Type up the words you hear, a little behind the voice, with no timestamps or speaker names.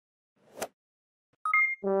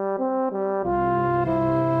I'll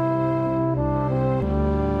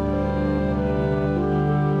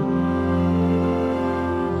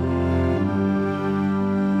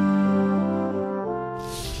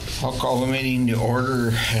call the meeting to order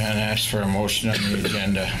and ask for a motion on the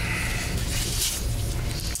agenda.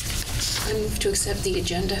 I move to accept the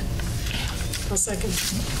agenda. I'll second.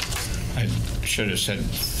 I should have said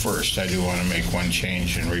first, I do want to make one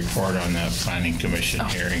change and report on the Planning Commission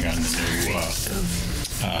hearing on the new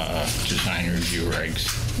design review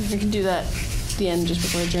regs. We can do that at the end, just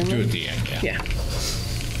before adjournment. Do it at the end, yeah. Yeah.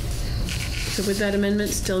 So with that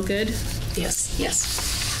amendment, still good? Yes, yes.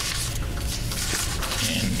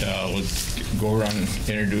 And let's go around and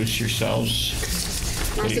introduce yourselves.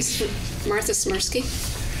 Martha Smirsky.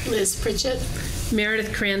 Liz Pritchett.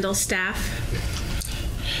 Meredith Crandall, staff.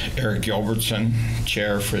 Eric Gilbertson,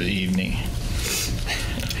 chair for the evening.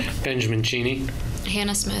 Benjamin Cheney.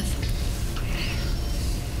 Hannah Smith.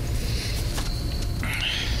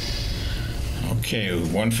 Okay,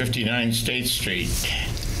 159 State Street.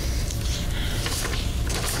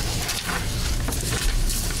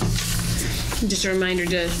 Just a reminder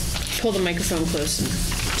to pull the microphone close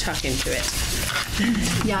and talk into it.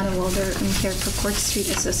 Yana Wilder, I'm here for Court Street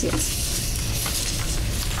Associates.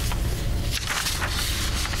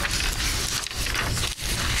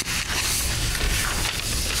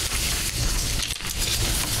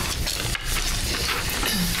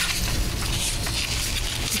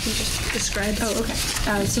 You can just describe. Oh,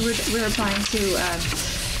 okay. So we're applying to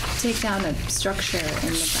take down a structure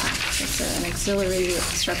in the back. It's an auxiliary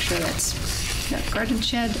structure that's a garden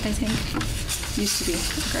shed, I think. Used to be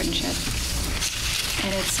a garden shed.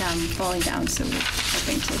 And it's falling down, so we're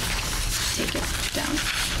hoping to take it down.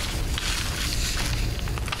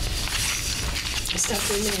 I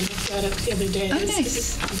stopped in there and looked at it the other day. Oh,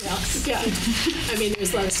 nice. Yeah. I mean, there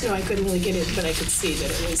was a lot of snow. I couldn't really get it, but I could see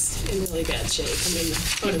that it was in really bad shape. I mean, the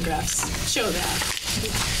photographs show that.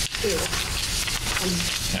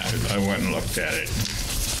 Yeah, I went and looked at it.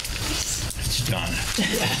 It's done.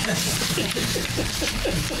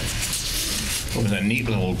 It was a neat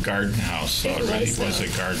little garden house. It really was a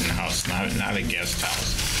garden house, not a guest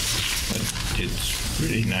house. But it's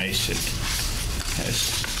really nice. It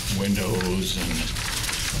has windows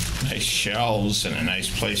and nice shelves and a nice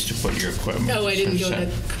place to put your equipment. No, I didn't go that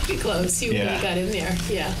close. You Yeah. really got in there.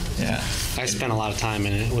 Yeah. Yeah. I spent a lot of time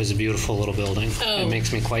in it. It was a beautiful little building. Oh. It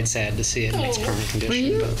makes me quite sad to see it in its Oh. current condition. Were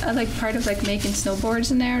you but- like part of like making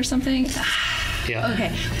snowboards in there or something? yeah.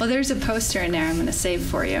 Okay. Well, there's a poster in there I'm going to save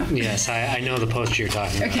for you. Yes, I know the poster you're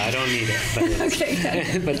talking about. Okay. I don't need it, but, Okay,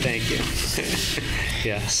 good. but thank you.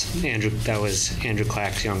 Yes, that was Andrew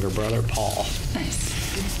Clack's younger brother, Paul. Nice.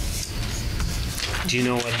 Do you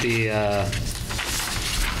know what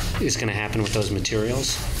is going to happen with those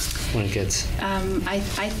materials when it gets? I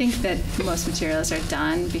think that most materials are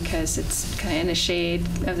done because it's kind of in the shade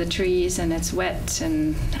of the trees and it's wet,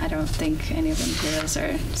 and I don't think any of the materials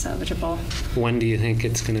are salvageable. When do you think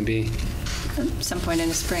it's going to be? At some point in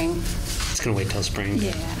the spring. It's going to wait till spring. Yeah,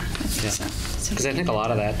 I think Yeah. so. Because I think a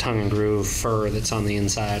lot of that tongue and groove fur that's on the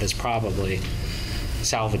inside is probably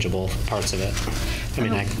salvageable parts of it. I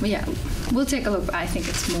mean, yeah, we'll take a look. I think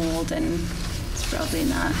it's mold and it's probably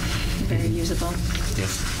not very usable. yeah.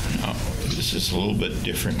 Now, this is a little bit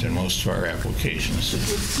different than most of our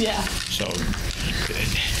applications. Yeah. So,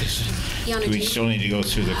 Yana, do we still need to go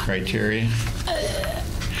through the criteria?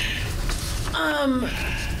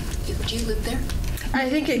 Do you live there? I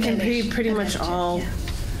think it can be pretty And much then- all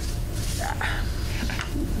yeah.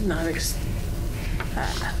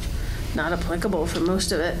 not applicable for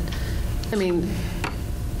most of it. I mean,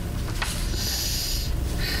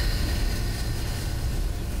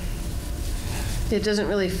 it doesn't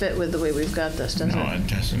really fit with the way we've got this, does No, it? it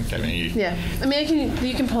doesn't. I mean, Yeah, I mean,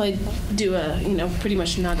 you can probably do a, pretty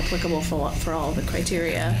much not applicable for all the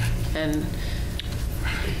criteria, and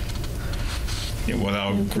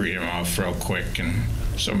without reading them off real quick, and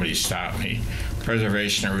somebody stop me.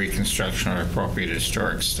 Preservation or reconstruction of appropriate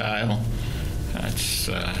historic style. That's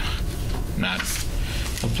not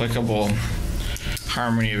applicable.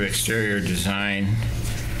 Harmony of exterior design.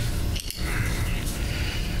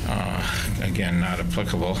 Again, not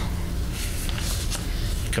applicable.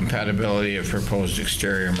 Compatibility of proposed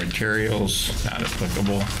exterior materials, not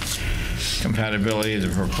applicable. Compatibility of the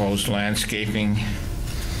proposed landscaping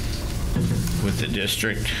with the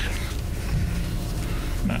district,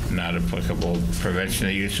 not applicable. Prevention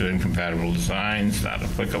of use of incompatible designs, not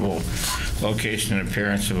applicable. Location and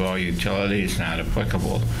appearance of all utilities, not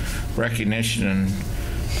applicable. Recognition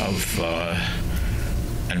of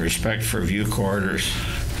and respect for view corridors,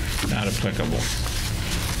 not applicable.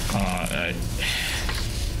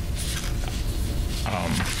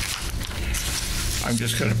 I'm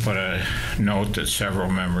just going to put a note that several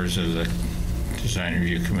members of the design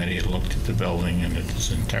review committee had looked at the building and it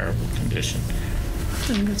is in terrible condition. I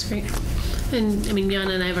think that's great. And I mean, Jan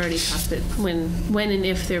and I have already talked that when and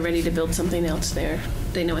if they're ready to build something else there,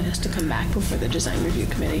 they know it has to come back before the design review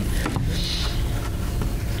committee.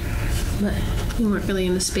 But you weren't really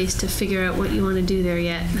in the space to figure out what you want to do there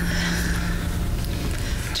yet.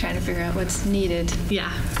 Trying to figure out what's needed.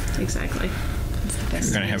 Yeah, exactly. It's the If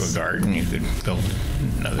best you're going to have a news. garden, you could build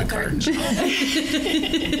another garden.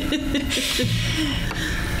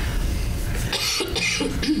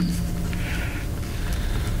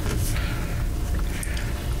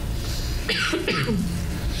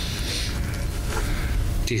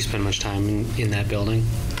 Do you spend much time in that building?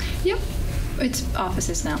 Yep. It's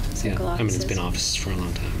offices now, single I mean, offices. it's been offices for a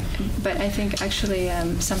long time. But I think actually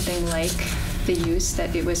something like the use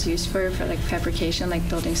that it was used for like fabrication, like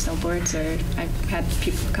building snowboards, or I've had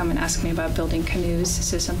people come and ask me about building canoes.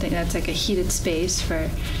 So something that's like a heated space for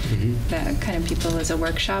that kind of people as a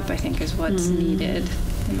workshop, I think is what's needed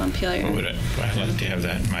in Montpelier. I'd like to have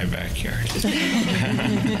that in my backyard.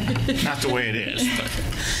 Not the way it is, but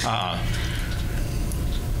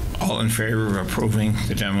all in favor of approving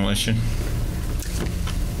the demolition?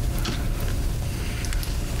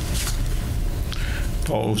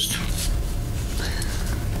 Opposed?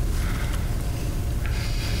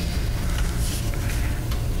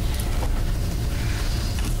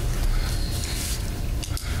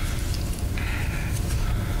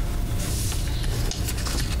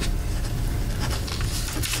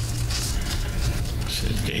 So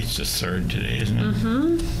the date's the 3rd today, isn't it?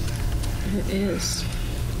 It is.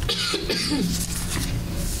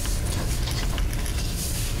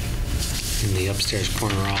 In the upstairs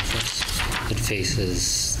corner office, it faces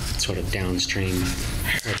sort of downstream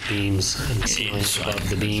are the beams and the ceiling above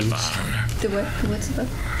the beams. The what? What's above?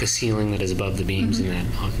 The ceiling that is above the beams in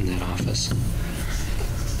that office.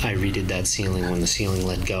 I redid that ceiling when the ceiling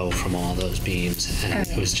let go from all those beams, and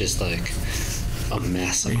it was just like a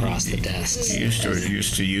mess across the desks. You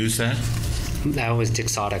used to use that? That was Dick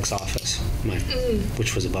Sodek's office,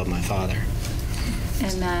 which was above my father.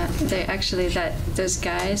 And they actually those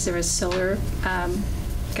guys, there was solar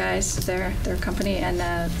guys there, their company, and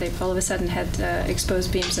they all of a sudden had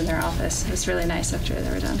exposed beams in their office. It was really nice after they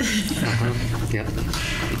were done. Yep.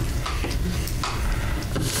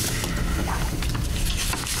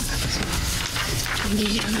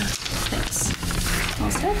 Thanks.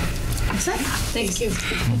 All set? All set? Thank you.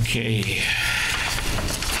 Okay.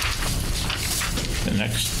 The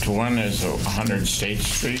next one is 100 State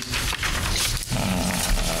Street.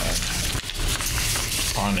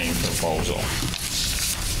 Awning proposal.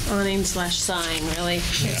 Awning/sign, really.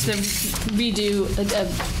 It's the redo, a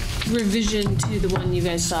revision to the one you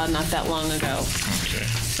guys saw not that long ago. Okay.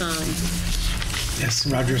 Yes,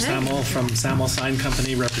 Roger Samuel from Samuel Sign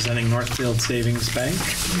Company, representing Northfield Savings Bank.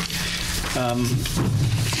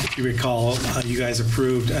 If you recall, you guys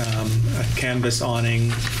approved a canvas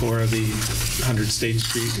awning for the 100 State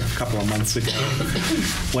Street a couple of months ago.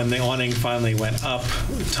 When the awning finally went up,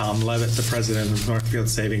 Tom Levitt, the president of Northfield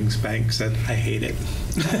Savings Bank, said, "I hate it."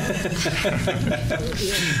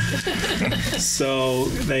 So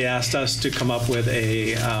they asked us to come up with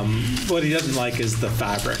a, what he doesn't like is the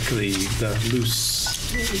fabric, the loose,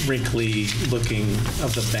 wrinkly looking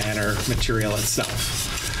of the banner material itself.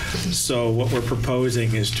 So what we're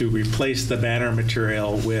proposing is to replace the banner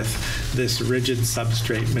material with this rigid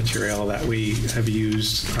substrate material that we have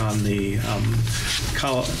used on the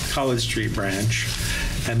College Street branch,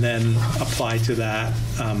 and then apply to that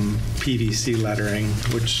PVC lettering,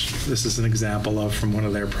 which this is an example of from one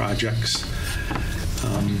of their projects.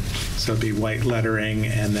 So it'd be white lettering,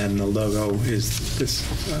 and then the logo is this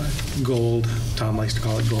gold. Tom likes to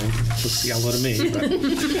call it gold. Looks yellow to me, but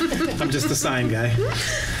I'm just a sign guy.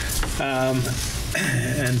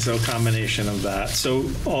 And so combination of that. So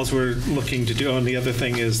all we're looking to do, and the other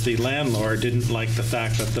thing is the landlord didn't like the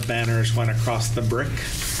fact that the banners went across the brick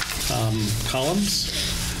columns.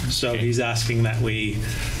 So he's asking that we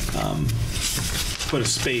put a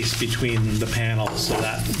space between the panels so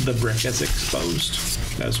that the brick is exposed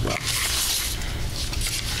as well.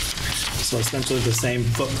 So essentially the same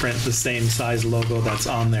footprint, the same size logo that's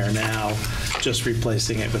on there now, just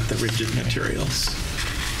replacing it with the rigid materials.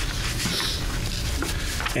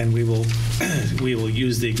 And we will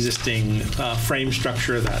use the existing frame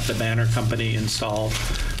structure that the banner company installed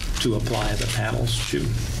to apply the panels to.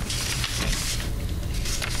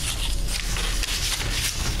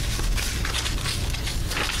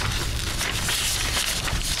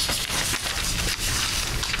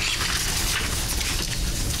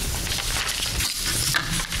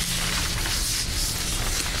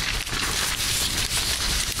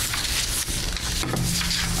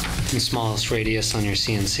 The smallest radius on your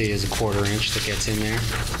CNC is a 1/4 inch that gets in there.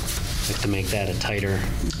 Like to make that a tighter.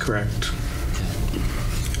 Correct.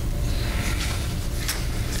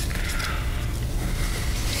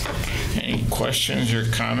 Any questions or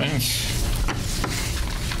comments?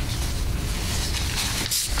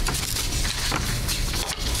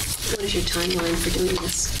 What is your timeline for doing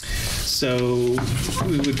this? So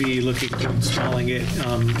we would be looking at installing it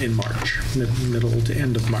in March, middle to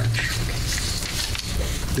end of March.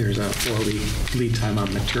 There's a 4-week lead time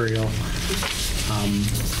on material.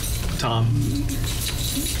 Tom,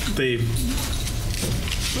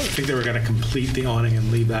 I think they were going to complete the awning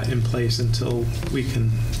and leave that in place until we can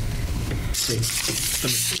take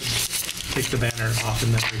the banner off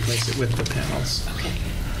and then replace it with the panels. Okay.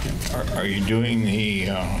 Are you doing the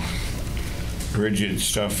rigid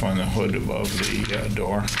stuff on the hood above the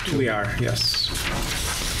door? We are, yes.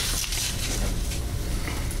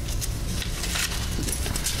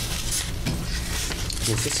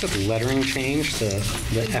 Is this a lettering change, the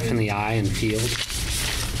F and the I in field?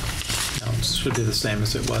 No, it should be the same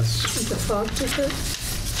as it was. Is the font different?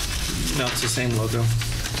 No, it's the same logo.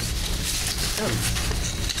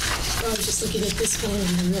 I was just looking at this one and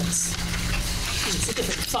then this. It's a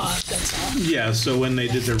different font, that's all. Yeah, so when they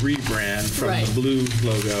did the rebrand from Right. the blue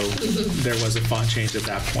logo, there was a font change at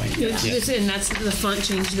that point. And that's the font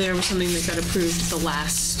change there was something that got approved the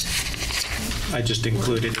last. I just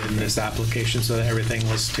included it in this application so that everything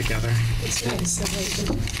was together. It's nice. I like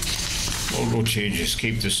it. Logo changes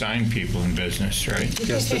keep the sign people in business, right?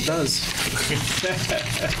 Yes, it does.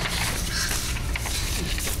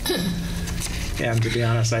 And to be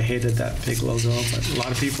honest, I hated that pig logo, but a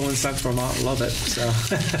lot of people in Central Vermont love it. So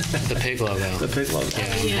The pig logo. the pig logo.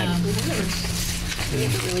 Yeah. We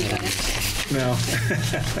haven't really got it. No.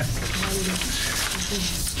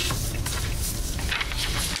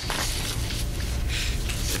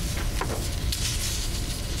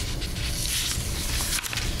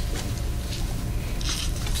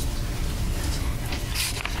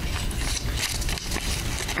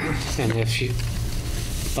 And if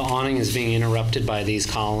the awning is being interrupted by these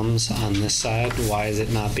columns on this side, why is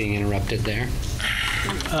it not being interrupted there?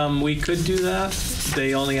 We could do that.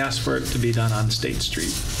 They only asked for it to be done on State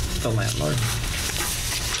Street, the landlord.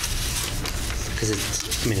 Because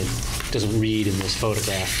it doesn't read in this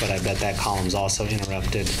photograph, but I bet that column's also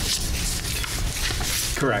interrupted.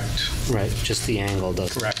 Correct. Right, just the angle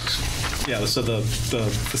does. Correct. Yeah, so the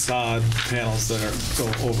facade panels that go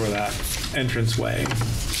over that entranceway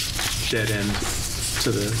dead end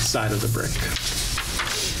to the side of the brick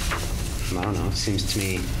I don't know, it seems to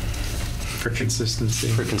me, for consistency.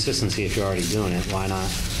 for consistency, if you're already doing it, why not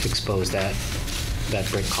expose that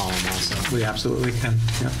brick column also? We absolutely can,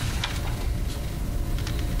 yeah.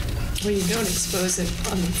 Well, you don't expose it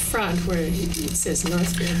on the front where it says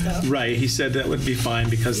Northfield, though. Right, he said that would be fine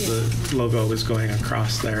because the logo was going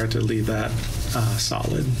across there to leave that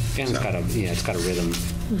solid. And it's So- got a rhythm.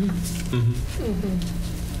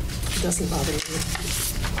 It doesn't bother me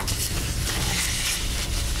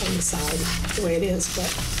on the side, the way it is,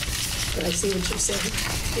 but I see what you're saying.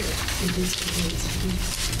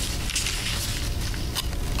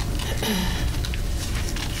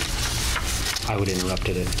 I would interrupt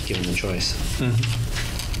it if given the choice.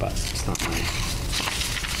 But it's not mine.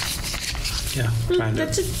 Yeah, kind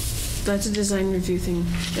of. That's a design review thing.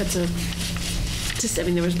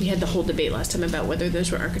 We had the whole debate last time about whether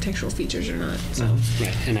those were architectural features or not. So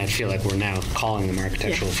Right, and I feel like we're now calling them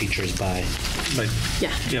architectural features by But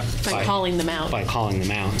yeah, yeah, by calling them out. calling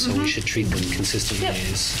them out, so we should treat them consistently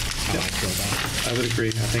is how I feel about it. I would agree.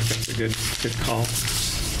 I think that's a good call.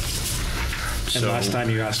 And So- last time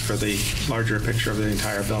you asked for the larger picture of the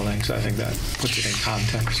entire building, so I think that puts it in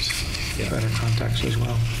context, better context as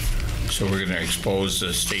well. So we're going to expose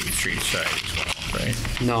the State Street side as well, right?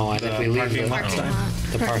 No, I think we leave parking the lot side.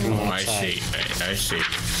 the parking Oh, lot I side. see. I see.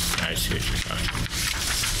 I see what you're talking about.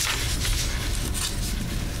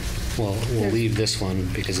 Well, we'll leave this one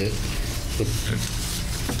because it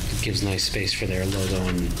gives nice space for their logo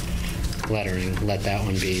and lettering. Let that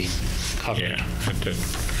one be covered. Yeah,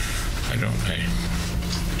 I don't pay.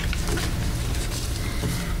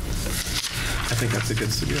 I think that's a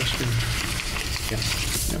good suggestion. Yeah.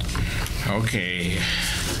 Okay.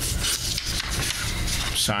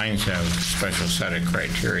 Signs have a special set of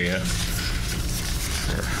criteria.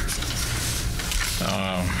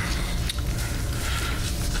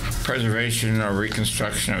 Preservation or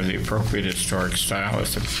reconstruction of the appropriate historic style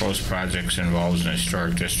if the proposed project involves an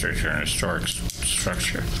historic district or an historic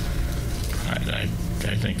structure.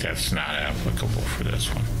 I think that's not applicable for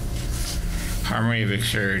this one. Harmony of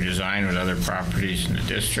exterior design with other properties in the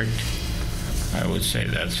district. I would say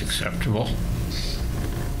that's acceptable.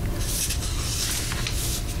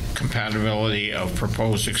 Compatibility of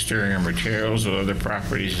proposed exterior materials with other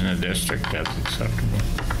properties in the district, that's acceptable.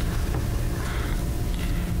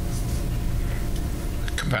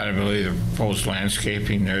 Compatibility of the proposed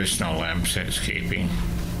landscaping, there is no landscaping.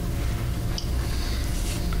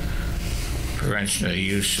 Prevention of the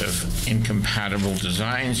use of incompatible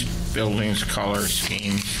designs, buildings, color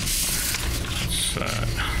schemes, it's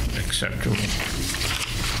acceptable.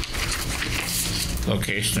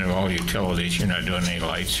 Location of all utilities, you're not doing any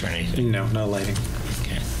lights or anything? No, no lighting.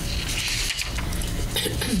 Okay.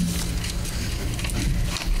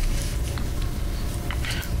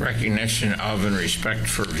 Recognition of and respect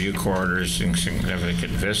for view corridors and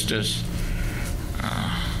significant vistas.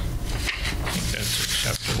 I think that's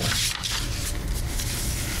acceptable.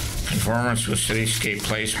 Conformance with cityscape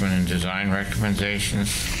placement and design recommendations.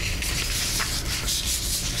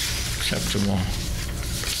 Acceptable.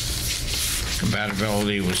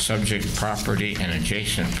 Compatibility with subject property and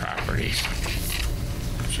adjacent properties.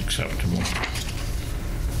 It's acceptable.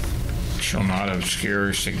 Shall not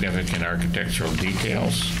obscure significant architectural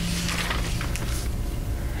details.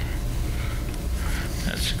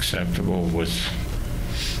 That's acceptable with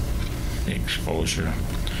the exposure.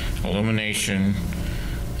 Illumination,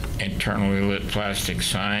 internally lit plastic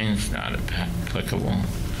signs, not applicable.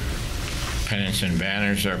 Pennants and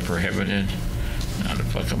banners are prohibited, not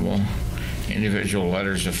applicable. Individual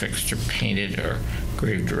letters affixed or painted or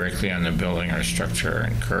engraved directly on the building or structure are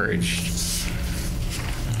encouraged.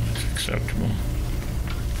 That's acceptable.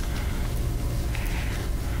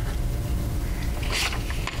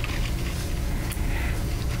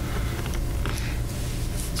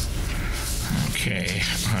 Okay,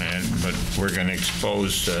 but we're going to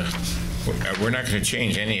expose, we're not going to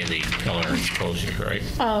change any of the pillar exposures, right?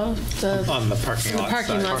 Oh, On the parking lot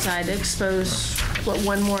parking side. lot side, expose, what,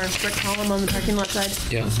 one more brick column on the parking lot side?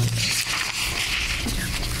 Yeah.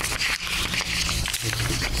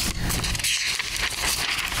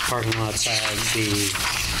 Parking lot side, the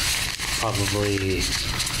probably,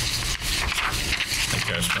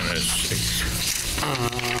 Adjustment is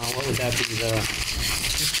what would that be, the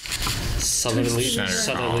Center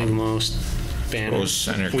southerlymost banner? exposed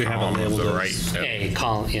center We have column it of the labeled right. A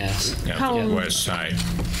column, yes. Yeah, Column. the west side,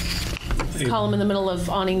 Column in the middle of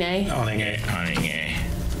awning A. Awning A. awning A.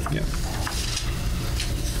 Yeah.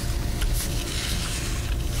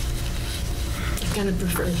 I kind of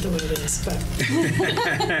prefer it the way it is, but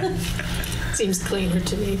seems cleaner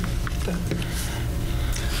to me. But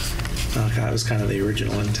Okay, that was kind of the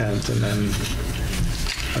original intent, and then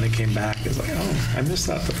when it came back, it was like, oh, I missed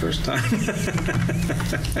that the first time.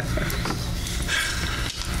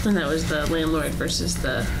 And that was the landlord versus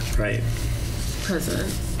the Right. president.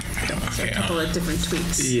 So a Okay, couple of different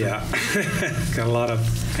tweaks. Yeah. Got a lot of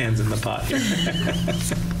hands in the pot here.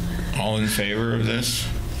 all in favor of this?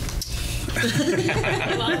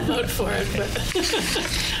 I'll vote for it, but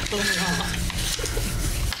overall.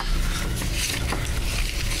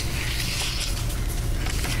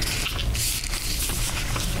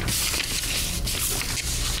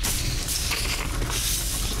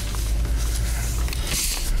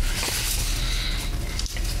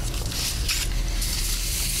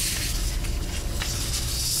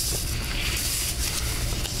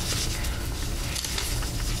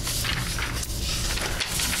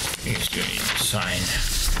 He's going to need to sign.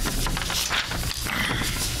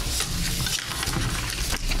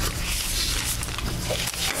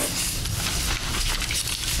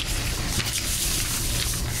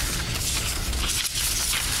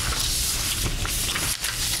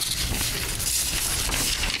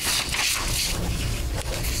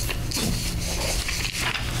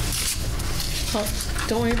 Well,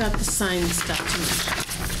 don't worry about the sign stuff too much.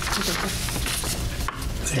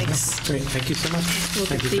 Thanks. Great. Thank you so much. We'll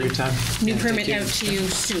Thank get you for your the time. New Yeah, permit thank you. out to you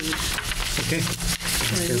soon, Okay.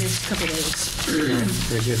 in the next couple days.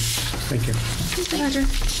 Very good. Thank you. Roger.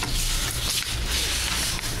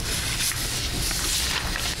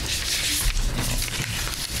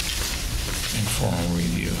 Informal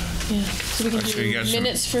review. Yeah, so we can So you do got some-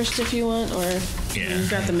 minutes first if you want, or Yeah. we've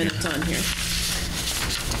got the minutes on here.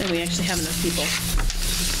 And we actually have enough people.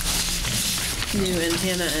 You and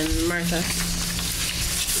Hannah and Martha.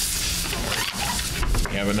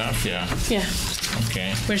 You have enough? Yeah. Yeah,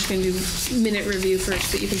 Okay. we're just gonna do minute review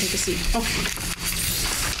first, but you can take a seat.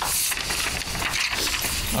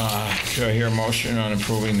 Do I hear a motion on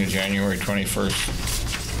approving the January 21st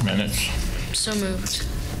minutes? So moved.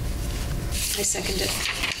 I second it.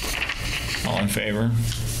 All in favor?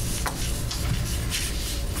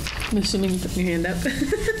 I'm assuming you put your hand up.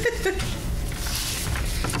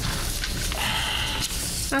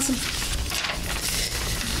 Awesome.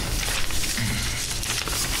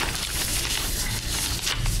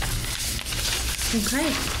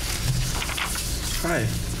 Okay. Hi.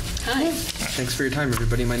 Hi. Thanks for your time,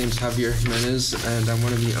 everybody. My name is Javier Jimenez, and I'm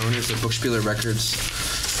one of the owners of Bookspieler Records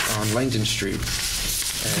on Langdon Street.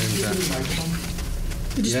 And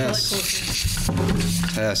You just yes, pull it closer.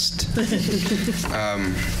 test.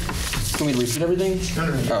 Can we repeat everything?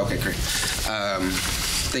 No. Oh, okay, great.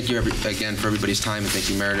 Thank you again for everybody's time, and thank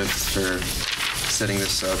you, Meredith, for setting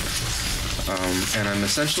this up. And I'm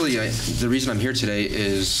essentially, the reason I'm here today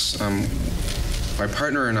is my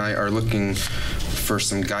partner and I are looking for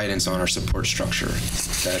some guidance on our support structure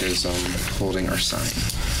that is holding our sign.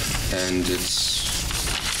 And it's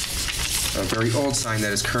a very old sign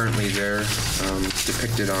that is currently there,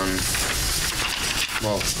 depicted on,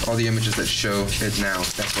 well, all the images that show it now.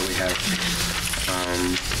 That's what we have.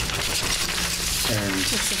 And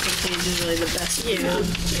The page is really the best.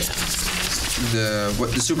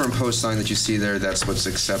 the superimposed sign that you see there, that's what's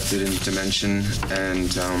accepted in dimension,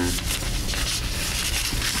 and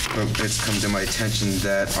it's come to my attention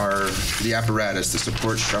that the apparatus, the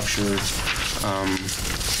support structure,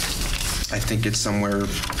 I think it's somewhere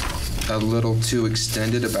a little too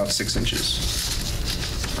extended, about 6 inches.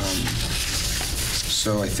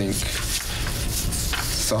 So I think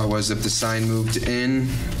thought was if the sign moved in,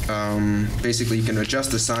 basically you can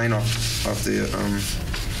adjust the sign off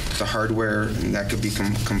the hardware, and that could be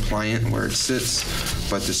compliant where it sits,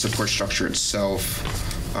 but the support structure itself,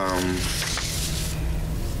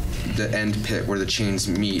 the end pit where the chains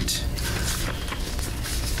meet,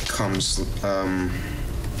 comes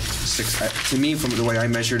to me, from the way I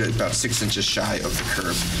measured it, about 6 inches shy of the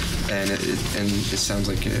curb, and it sounds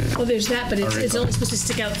like Well, there's that, but it's only supposed to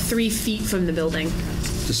stick out 3 feet from the building.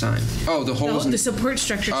 the sign. Oh, the holes. The support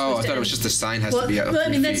structure. Oh, I thought it was just the sign has to be out. Well, I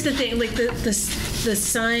 3 mean, that's feet. the thing. Like the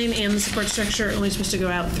sign and the support structure are only supposed to go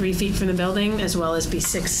out 3 feet from the building, as well as be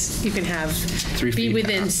 6. You can have 3 be feet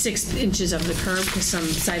within out. 6 inches of the curb, because some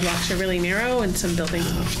sidewalks are really narrow and some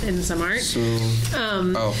buildings and some aren't. So,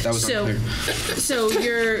 that was unclear. So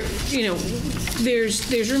there's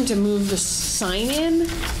room to move the sign in,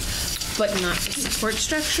 but not the support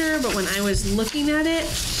structure. But when I was looking at it,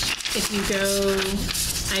 if you go,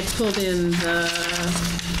 I pulled in the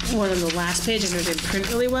one on the last page, and it didn't print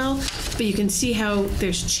really well, but you can see how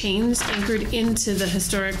there's chains anchored into the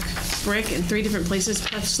historic brick in 3 different places,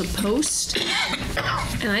 plus the post.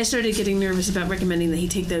 And I started getting nervous about recommending that he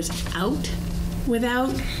take those out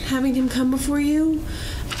without having him come before you,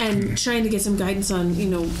 and trying to get some guidance on, do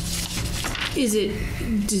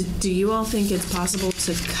you all think it's possible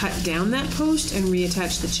to cut down that post and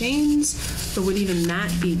reattach the chains, or would even that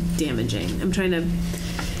be damaging? I'm trying to.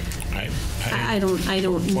 I don't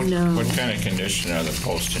know. What kind of condition are the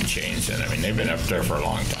posts and chains in? I mean, they've been up there for a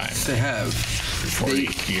long time. They have 40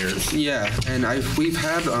 years. Yeah, and we've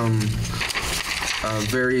had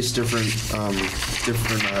various different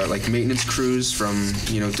like maintenance crews from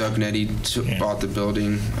Doug Nettie bought the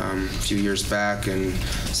building a few years back, and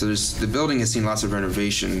so the building has seen lots of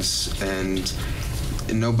renovations, and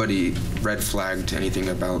nobody red flagged anything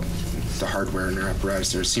about the hardware and their apparatus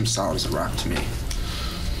there. It seems solid as a rock to me.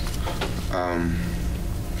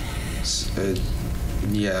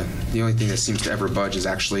 Yeah, the only thing that seems to ever budge is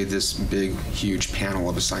actually this big, huge panel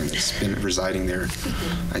of a sign that's been residing there,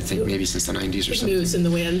 I think maybe since the 90s or It something. moves in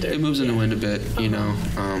the wind. It moves in the wind a bit,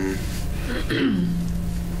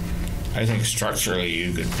 I think structurally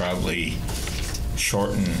you could probably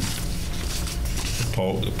shorten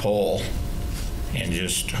the pole and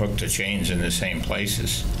just hook the chains in the same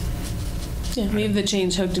places. Yeah, leave the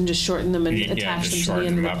chains hooked and just shorten them and Yeah, attach just them to the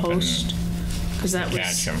end of shorten the them up post. Because that attach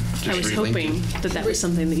was, them. I was Just relink hoping that was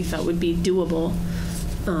something that you felt would be doable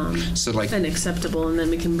So like, and acceptable, and then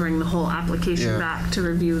we can bring the whole application Yeah. back to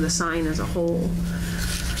review the sign as a whole.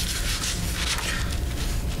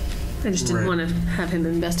 I just didn't Right. want to have him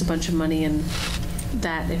invest a bunch of money in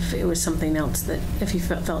that if it was something else that, if he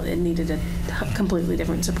felt it needed a completely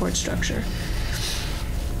different support structure.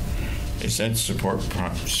 Is that support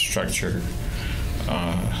structure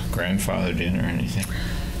grandfathered in or anything?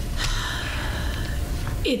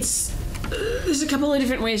 There's a couple of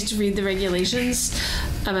different ways to read the regulations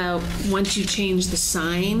about once you change the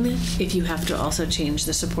sign, if you have to also change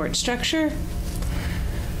the support structure.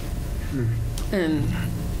 And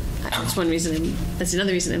that's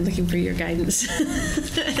another reason I'm looking for your guidance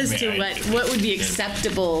as to what would be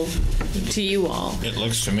acceptable to you all. It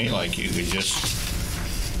looks to me like you could just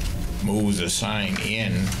move the sign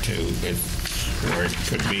in to it where it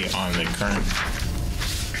could be on the current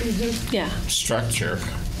Yeah. structure.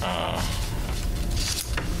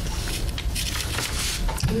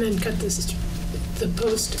 And then cut the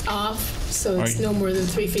post off so it's Right. no more than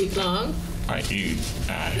 3 feet long?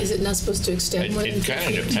 Is it not supposed to extend more than 3 It feet?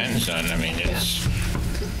 kind of depends on, I mean,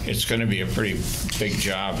 it's going to be a pretty big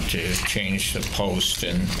job to change the post,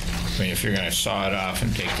 and, I mean, if you're going to saw it off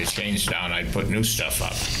and take the chains down, I'd put new stuff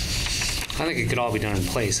up. I think it could all be done in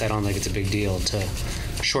place. I don't think it's a big deal to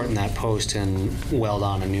shorten that post and weld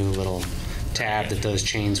on a new little tab that those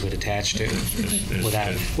chains would attach to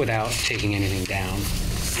without taking anything down.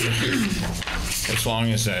 As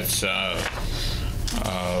long as that's,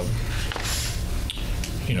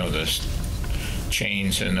 the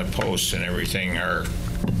chains and the posts and everything are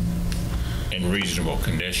in reasonable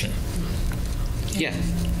condition. Yeah.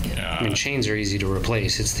 I mean, chains are easy to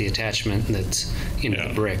replace. It's the attachment that's into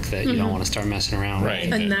the brick that you don't want to start messing around Right.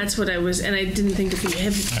 with. And that's what I didn't think if we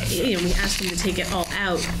we asked him to take it all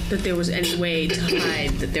out, that there was any way to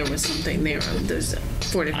hide that there was something there. There's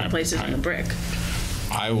 4 different places in the brick.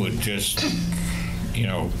 I would just,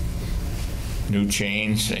 new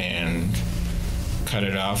chains and cut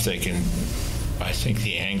it off. They can, I think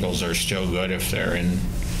the angles are still good if they're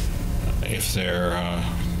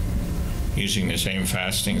using the same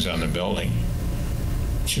fastenings on the building.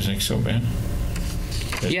 Do you think so, Ben?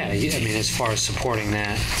 Yeah, I mean, as far as supporting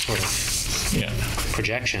that sort of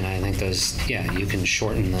projection, I think you can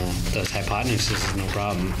shorten those hypotenuses, no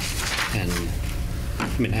problem. And I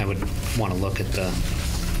mean, I would want to look at the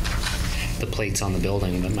plates on the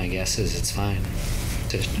building, but my guess is it's fine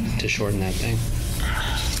to shorten that thing.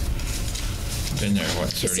 Been there,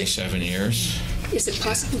 37 years? Is it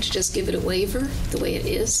possible to just give it a waiver the way it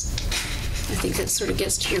is? I think that sort of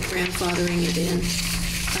gets to your grandfathering it in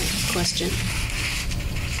question.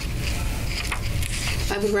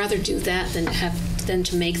 I would rather do that than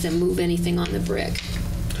to make them move anything on the brick.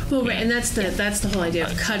 Well, right, and that's the whole idea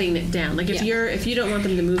of cutting it down. Like if you don't want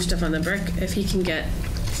them to move stuff on the brick, if he can get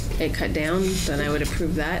it cut down, then I would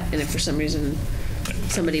approve that. And if for some reason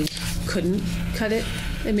somebody couldn't cut it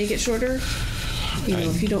and make it shorter,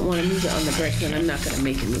 if you don't want to move it on the brick, then I'm not going to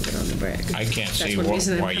make you move it on the brick. I can't That's see one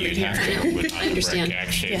reason I'm why coming you'd here. have to move it I on the understand. brick.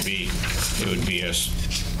 Actually, it would be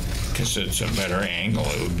because it's a better angle,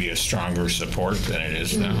 it would be a stronger support than it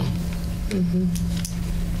is now.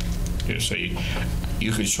 Yeah, so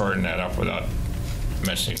you could shorten that up without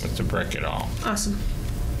messing with the brick at all. Awesome.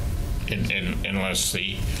 Unless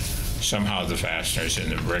somehow the fasteners in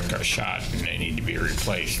the brick are shot and they need to be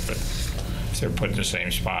replaced, but if they're put in the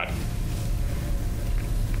same spot.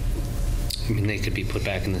 I mean, they could be put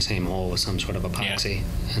back in the same hole with some sort of epoxy,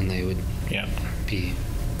 and they would be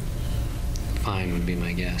fine, would be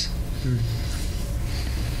my guess.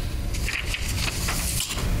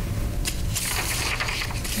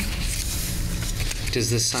 Does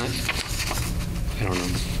this sign, I don't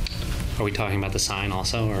know, are we talking about the sign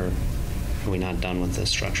also, or are we not done with the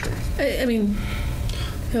structure? I mean,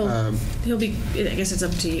 he'll be. I guess it's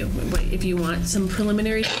up to you. If you want some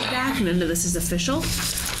preliminary feedback, none of this is official,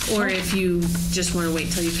 or if you just want to wait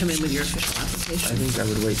till you come in with your official I application. think I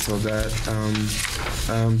would wait till that.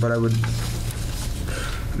 But I would.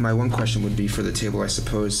 My one question would be for the table, I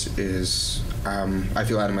suppose, is I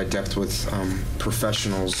feel out of my depth with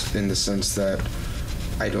professionals in the sense that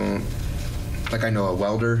I know a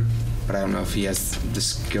welder, but I don't know if he has the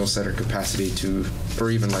skill set or capacity to, or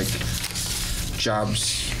even like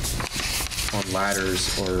jobs on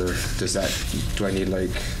ladders, or do I need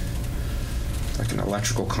like an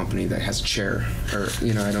electrical company that has a chair, or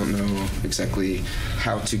I don't know exactly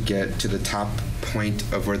how to get to the top point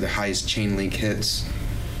of where the highest chain link hits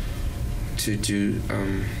to do.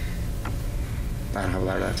 I don't have a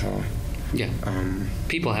ladder that tall. Yeah.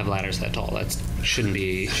 People have ladders that tall. That shouldn't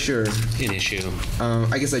be Sure. an issue.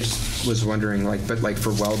 I guess I just was wondering, but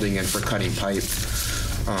for welding and for cutting pipe,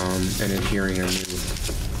 and adhering a new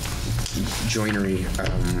joinery,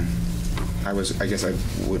 I guess I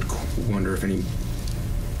would wonder if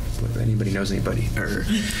anybody knows anybody, or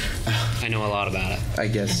I know a lot about it. I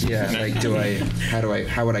guess, yeah.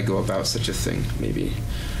 How would I go about such a thing? Maybe.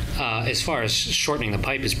 As far as shortening the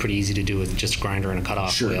pipe is pretty easy to do with just a grinder and a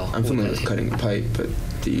cutoff Sure, wheel. I'm familiar with cutting the pipe, but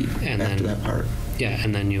after that part. Yeah,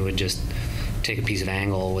 and then you would just take a piece of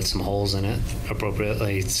angle with some holes in it,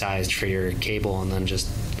 appropriately sized for your cable, and then just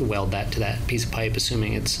weld that to that piece of pipe,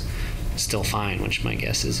 assuming it's still fine, which my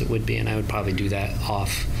guess is it would be. And I would probably do that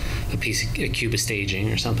off a cube of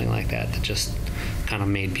staging or something like that just kind of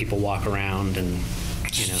made people walk around and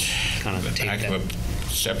kind of take that.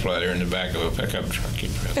 Step ladder in the back of a pickup truck.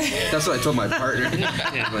 That's what I told my partner.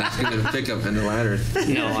 Let's get a pickup and a ladder.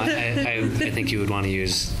 No, I think you would want to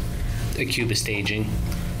use a cube of staging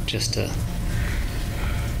just to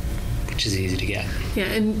which is easy to get. Yeah,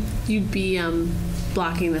 and you'd be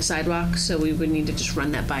blocking the sidewalk, so we would need to just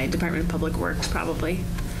run that by Department of Public Works probably,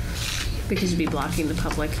 because you'd be blocking the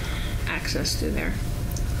public access through there.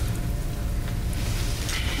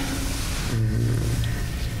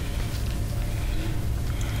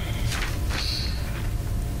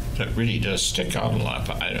 That really does stick out a lot,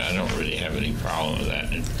 but I don't really have any problem with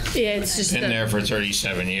that. Yeah, it's just Been there for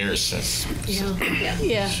 37 years. That's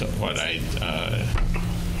Yeah. so what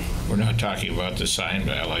we're not talking about the sign,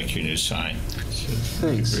 but I like your new sign. It's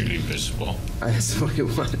Thanks. really visible. That's what I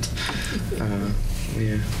want.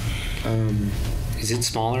 Yeah. Is it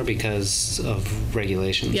smaller because of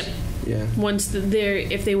regulations? Yep. Yeah. Once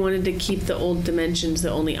if they wanted to keep the old dimensions,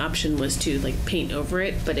 the only option was to like paint over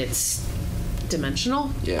it, but it's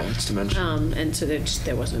dimensional. Yeah, it's dimensional. And so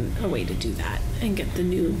there wasn't a way to do that and get the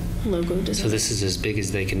new logo design. So this is as big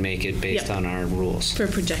as they can make it based Yep. on our rules. for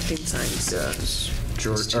projecting signs. Yeah, That's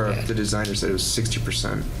too bad. the designer said it was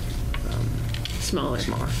 60%. Smaller.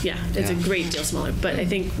 Smaller. Yeah, it's a Yeah. great deal smaller. But I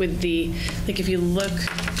think with if you look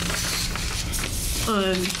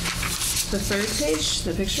on the third page,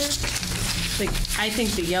 the picture, I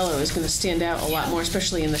think the yellow is going to stand out a lot more,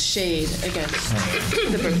 especially in the shade against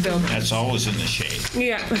the brick building. That's always in the shade.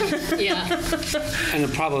 Yeah. Yeah. And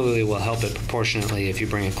it probably will help it proportionately if you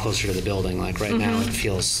bring it closer to the building. Like right now, it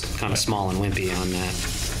feels kind of small and wimpy on that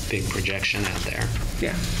big projection out there.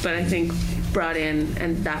 Yeah. But I think brought in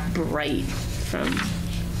and that bright from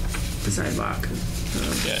the sidewalk.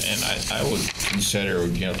 Yeah, and I would consider,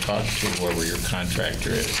 talk to whoever your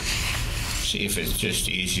contractor is, see if it's just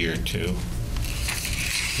easier to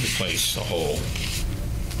replace the whole,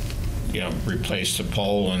 replace the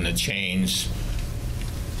pole and the chains.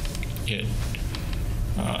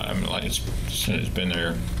 Like it's been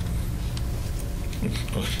there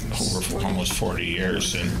over almost 40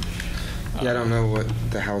 years, and Yeah, I don't know what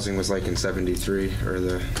the housing was like in '73 or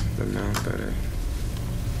the amount, but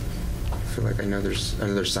I feel like I know there's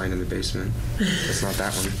another sign in the basement. It's not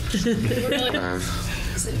that one. Really?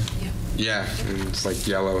 Is it? Yeah. Yeah, and it's like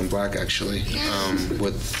yellow and black actually,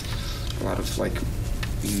 with a lot of like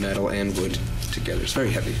metal and wood together. It's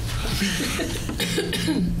very heavy.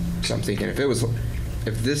 So I'm thinking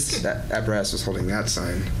if this apparatus was holding that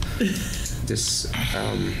sign, this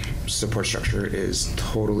support structure is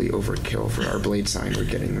totally overkill for our blade sign we're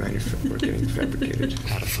getting fabricated.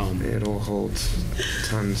 Out of foam. It'll hold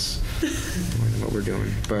tons more than what we're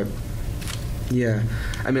doing. But yeah,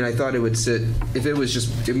 I mean, I thought it would sit, if it was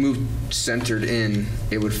just, it moved centered in,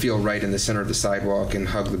 it would feel right in the center of the sidewalk and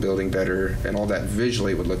hug the building better, and all that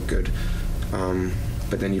visually would look good.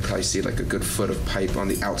 But then you'd probably see like a good foot of pipe on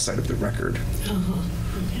the outside of the record,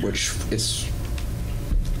 which is,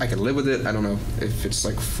 I could live with it. I don't know if it's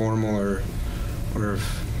like formal or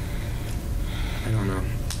if, I don't know.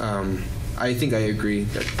 I think I agree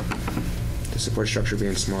that the support structure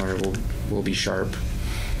being smaller will be sharp.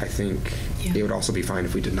 I think it would also be fine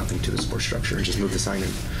if we did nothing to the support structure and just moved the sign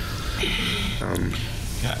in.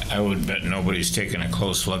 I would bet nobody's taken a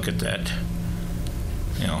close look at that,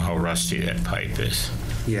 how rusty that pipe is.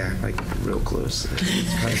 Yeah, like real close.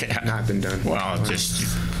 It's probably not been done. Well,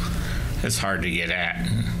 it's hard to get at.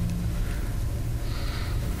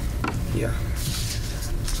 Yeah.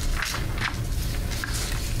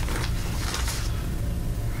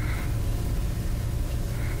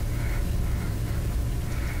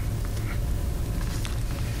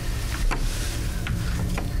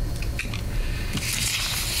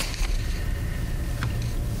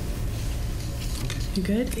 You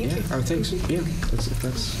good? Thank you. Oh, thanks. Yeah, that's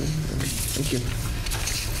thank you.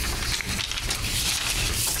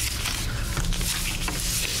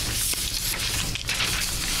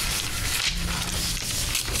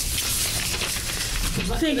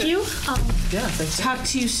 Thank you. Yeah, thanks. Talk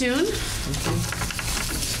to you soon.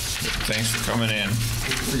 Thanks for coming in.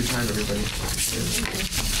 Thanks for your time, everybody.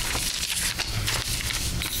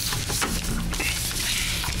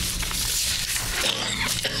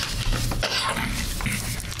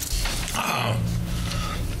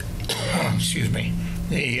 Excuse me.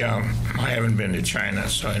 I haven't been to China,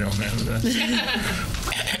 so I don't have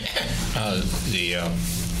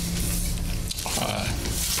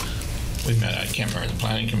we met, I can't remember, the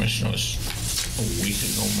planning commission was a week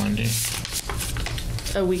ago Monday.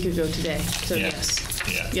 A week ago today. So Yeah. yes.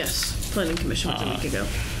 Yeah. Yes. Planning Commission was a week ago.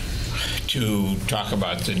 To talk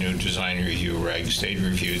about the new design review regs. They'd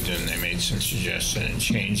reviewed them, they made some suggestions and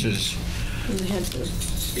changes. And they had the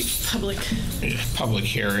big Public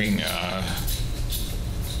hearing.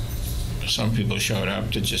 Some people showed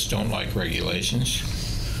up that just don't like regulations,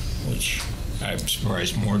 which I'm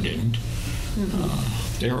surprised more didn't.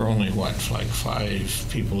 There were only, like 5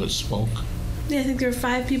 people that spoke? Yeah, I think there were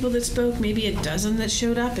 5 people that spoke, maybe a dozen that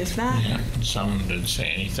showed up, if that. Yeah, some didn't say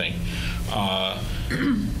anything.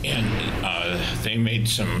 And they made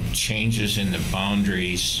some changes in the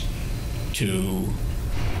boundaries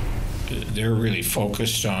they're really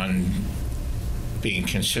focused on being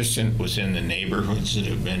consistent within the neighborhoods that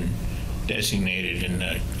have been designated in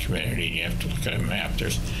the community. You have to look at a map.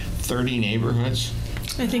 There's 30 neighborhoods.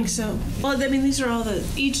 I think so. Well, I mean, these are all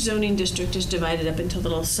each zoning district is divided up into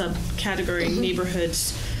little subcategory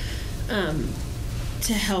neighborhoods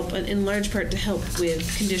to help, in large part, to help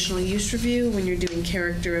with conditional use review when you're doing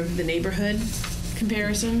character of the neighborhood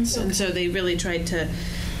comparisons. And so they really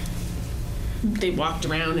they walked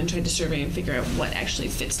around and tried to survey and figure out what actually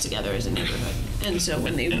fits together as a neighborhood. And so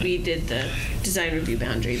when they redid the design review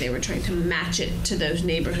boundary, they were trying to match it to those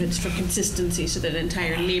neighborhoods for consistency so that an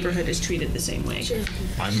entire neighborhood is treated the same way. Sure.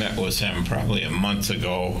 I met with them probably a month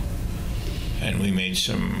ago, and we made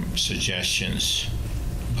some suggestions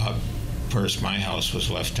about. First, my house was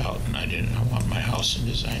left out, and I want my house in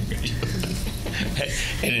design review.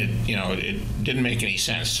 And it didn't make any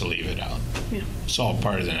sense to leave it out. Yeah. It's all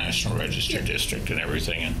part of the National Register district and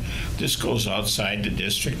everything, and this goes outside the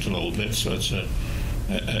district a little bit, so it's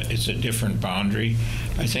a different boundary.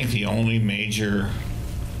 I think the only major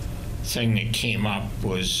thing that came up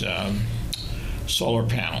was solar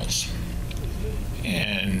panels,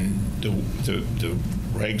 and the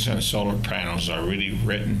regs on solar panels are really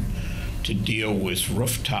written to deal with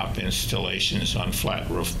rooftop installations on flat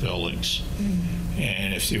roof buildings.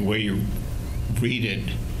 And if the way you read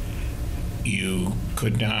it, you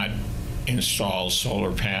could not install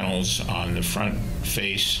solar panels on the front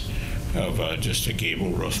face of just a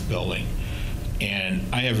gable roof building. And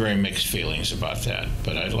I have very mixed feelings about that,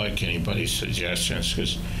 but I'd like anybody's suggestions,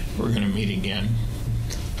 because we're going to meet again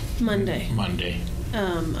Monday.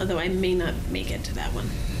 Although I may not make it to that one.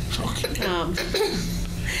 Okay.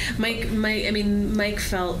 Mike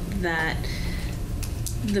felt that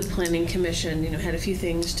the planning commission, had a few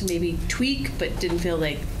things to maybe tweak, but didn't feel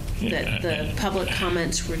like that the public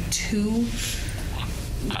comments were too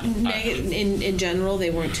negative. In general, they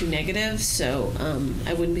weren't too negative. So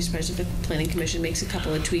I wouldn't be surprised if the planning commission makes a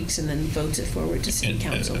couple of tweaks and then votes it forward to city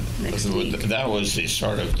council next week. That was the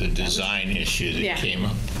sort of the design issue that came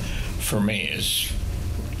up for me is,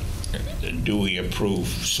 do we approve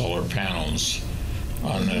solar panels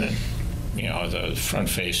on the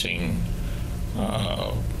front-facing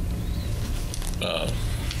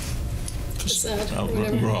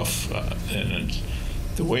roof? And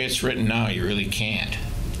the way it's written now, you really can't.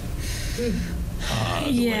 On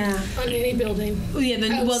any building.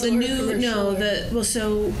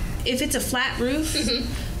 So if it's a flat roof,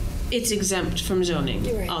 it's exempt from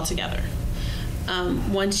zoning altogether.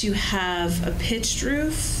 Once you have a pitched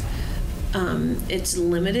roof, it's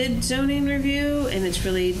limited zoning review, and it's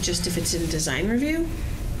really just if it's in design review.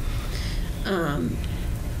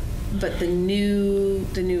 But the new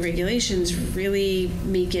regulations really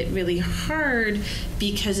make it really hard,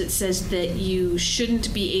 because it says that you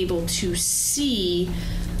shouldn't be able to see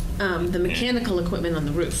the mechanical equipment on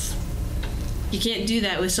the roof. You can't do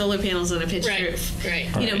that with solar panels on a pitched roof. Right.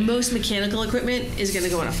 Most mechanical equipment is going to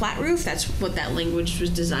go on a flat roof. That's what that language was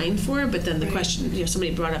designed for. But then the question,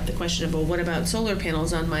 somebody brought up the question of, well, what about solar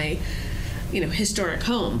panels on my, historic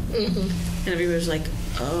home? And everybody was like,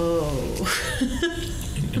 oh.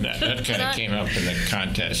 And that kind of came up in the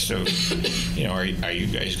context of, are you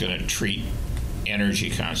guys going to treat energy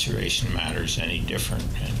conservation matters any different?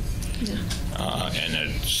 And,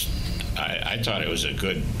 I thought it was a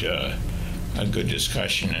good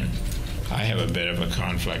discussion, and I have a bit of a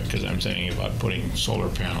conflict because I'm thinking about putting solar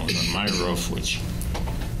panels on my roof, which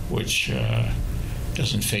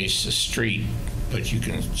doesn't face the street, but you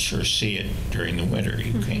can sure see it during the winter.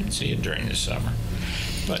 You can't see it during the summer.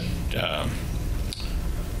 But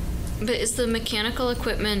is the mechanical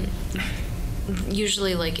equipment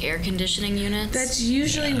usually like air conditioning units? That's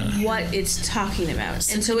usually what it's talking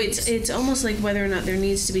about. And so it's almost like whether or not there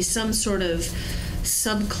needs to be some sort of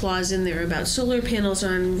subclause in there about solar panels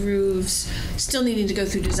on roofs still needing to go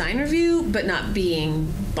through design review, but not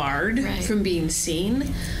being barred from being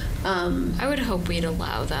seen. I would hope we'd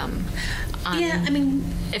allow them.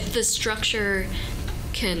 If the structure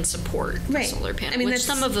can support the solar panel, which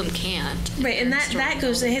some of them can't. And that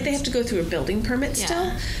goes, they have to go through a building permit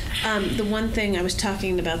still. The one thing, I was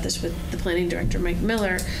talking about this with the planning director, Mike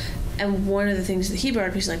Miller, and one of the things that he brought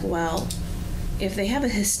up, he's like, well, if they have a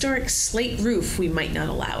historic slate roof, we might not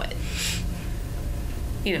allow it.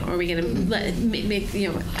 are we going to make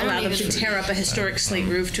allow them to tear up a historic slate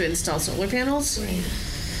roof to install solar panels? Right.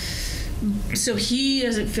 So he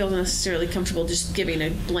doesn't feel necessarily comfortable just giving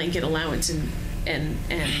a blanket allowance and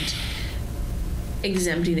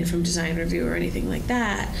exempting it from design review or anything like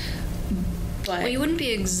that. But Well, you wouldn't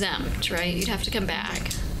be exempt, right? You'd have to come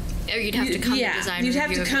back. Or you'd have to come to design review. You'd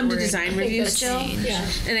have to if come it to were design a review change. still. Yeah.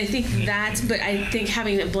 And I think but I think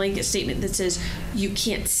having a blanket statement that says you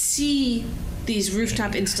can't see these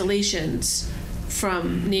rooftop installations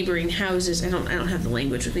from neighboring houses. I don't have the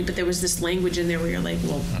language with me, but there was this language in there where you're like,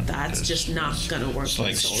 well, that's just not going to work It's with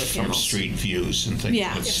like solar from panels. street views and things.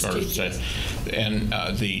 Yeah. That sort of stuff. And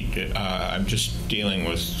I'm just dealing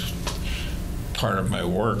with, part of my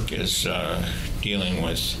work is dealing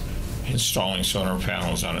with installing solar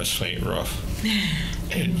panels on a slate roof.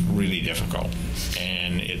 It's really difficult.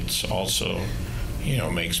 And it's also,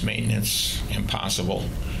 makes maintenance impossible.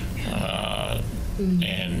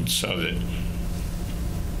 And so that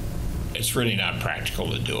it's really not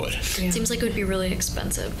practical to do it. It seems like it would be really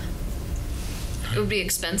expensive. It would be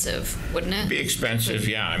expensive, wouldn't It'd be it? expensive,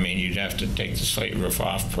 yeah. I mean, you'd have to take the slate roof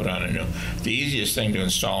off, put on a new. The easiest thing to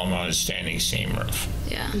install them on is standing seam roof,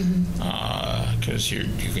 Yeah. because you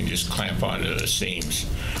can just clamp onto the seams,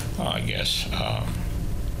 I guess.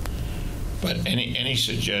 But any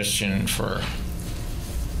suggestion for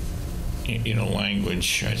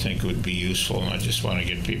language, I think would be useful, and I just want to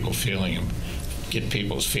get people's feeling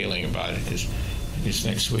about it, because I guess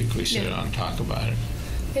next week we sit down and talk about it.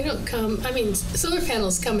 They don't come, solar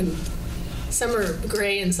panels come in, some are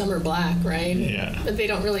gray and some are black, right? Yeah. But they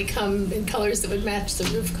don't really come in colors that would match the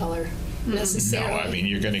roof color necessarily. No, I mean,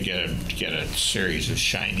 you're going to get a series of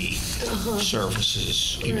shiny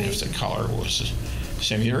surfaces, even if the color was the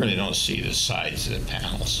same. You really don't see the sides of the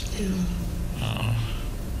panels.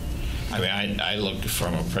 I looked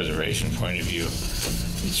from a preservation point of view.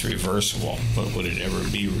 It's reversible, but would it ever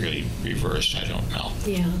be really reversed? I don't know.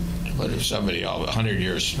 Yeah. But if somebody 100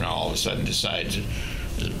 years from now all of a sudden decides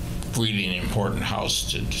it's a really important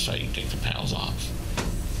house to decide to take the panels off.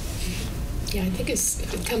 Yeah, I think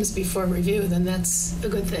if it comes before review, then that's a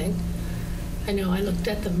good thing. I know I looked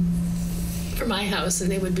at them for my house,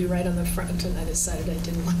 and they would be right on the front, and I decided I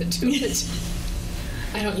didn't want to do it.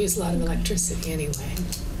 I don't use a lot of electricity anyway,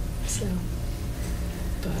 so.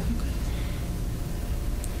 But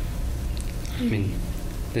I mean,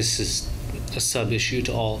 this is a sub-issue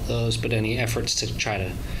to all those, but any efforts to try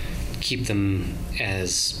to keep them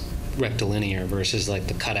as rectilinear versus like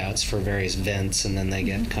the cutouts for various vents, and then they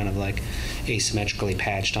get kind of like asymmetrically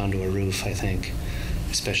patched onto a roof, I think,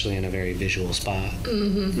 especially in a very visual spot.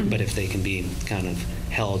 But if they can be kind of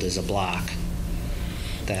held as a block,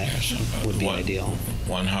 that would be ideal.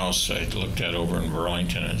 One house I looked at over in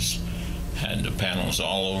Burlington had the panels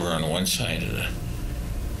all over on one side of the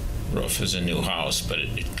roof as a new house, but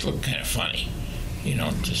it looked kind of funny,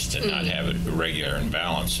 just to not have it regular and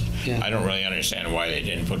balanced. Yeah. I don't really understand why they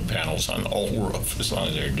didn't put panels on the whole roof as long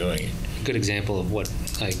as they're doing it. Good example of what,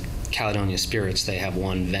 like Caledonia Spirits, they have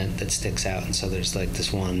one vent that sticks out, and so there's like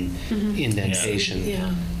this one indentation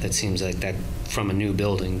Yeah. that seems like that from a new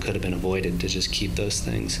building could have been avoided to just keep those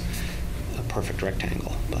things a perfect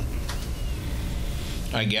rectangle. But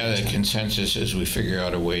I gather the consensus is we figure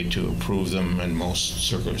out a way to approve them in most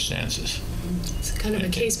circumstances. it's kind of a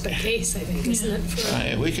case by case, I think, isn't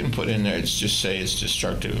it? We can put in there, it's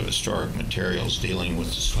destructive of historic materials dealing with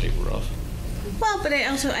the slate roof. Well, but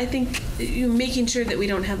I think making sure that we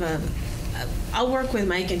don't have I'll work with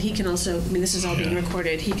Mike, and he can also, this is all being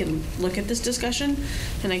recorded, he can look at this discussion,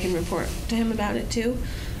 and I can report to him about it too.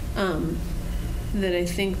 That I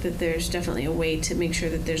think that there's definitely a way to make sure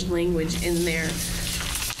that there's language in there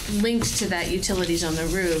linked to that utilities on the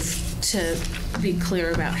roof to be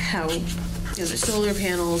clear about how the solar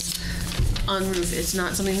panels on roof is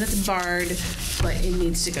not something that's barred, but it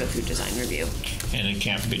needs to go through design review. And it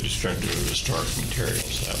can't be destructive of historic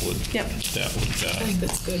materials. That would Yep. I think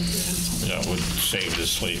that's good, yeah. that would save the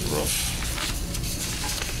slate roof.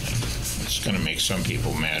 It's going to make some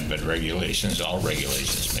people mad, but all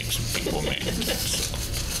regulations make some people mad.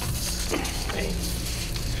 So. Right.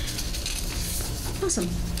 Awesome.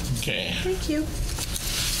 Okay. Thank you.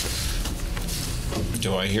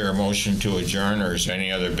 Do I hear a motion to adjourn, or is there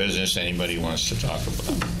any other business anybody wants to talk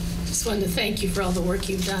about? Just wanted to thank you for all the work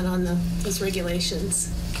you've done on those regulations.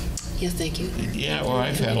 Yeah, thank you. Yeah, well,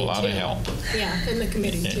 I've had a lot of help. Yeah, and the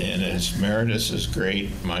committee too. And it's Meredith is great.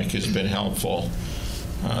 Mike has been helpful.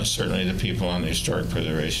 Certainly the people on the Historic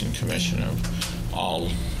Preservation Commission have all,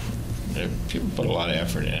 people put a lot of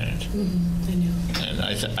effort in it. I know. And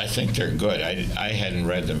I think they're good. I hadn't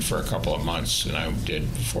read them for a couple of months, and I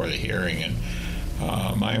did before the hearing, and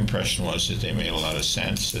My impression was that they made a lot of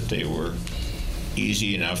sense, that they were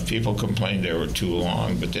easy enough. People complained they were too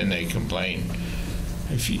long, but then they complain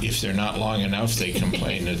if they're not long enough, they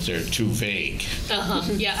complain that they're too vague.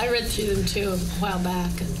 Yeah, I read through them too a while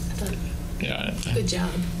back, and I thought, Yeah, good job.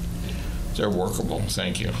 they're workable.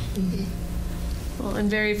 Thank you. Well, and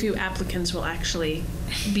very few applicants will actually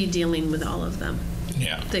be dealing with all of them.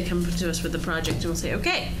 Yeah. They come to us with the project and we'll say,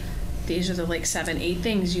 okay, these are the like 7, 8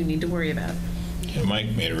 things you need to worry about. Yeah, Mike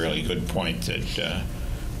made a really good point that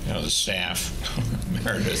the staff,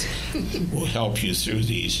 Meredith, will help you through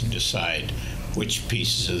these and decide which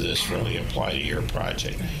pieces of this really apply to your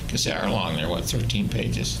project. Because they are long. They're, what, 13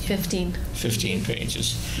 pages? 15. 15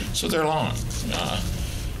 pages. So they're long.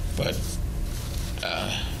 But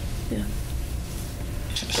Yeah.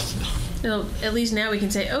 Well, at least now we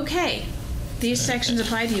can say, okay, these sections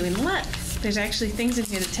apply to you, and look, there's actually things in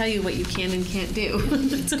here to tell you what you can and can't do.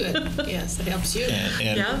 That's good. Yes, it helps you.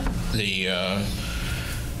 and Yeah.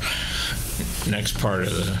 the next part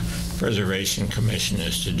of the Preservation Commission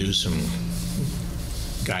is to do some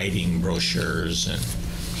guiding brochures and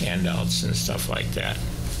handouts and stuff like that.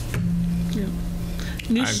 Yeah.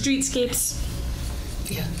 New I'm- streetscapes.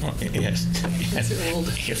 Yeah, Oh, yes. they're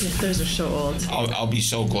old. Yeah, those are so old. I'll be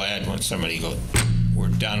so glad when somebody goes, we're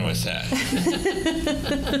done with that.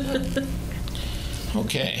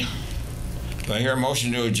 Okay. Do I hear a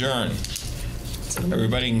motion to adjourn?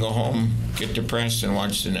 Everybody can go home, get depressed, and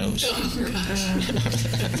watch the news.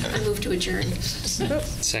 I move to adjourn.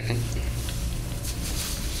 Second.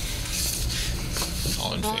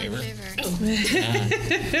 All in All in favor?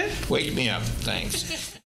 favor. Wake me up. Thanks.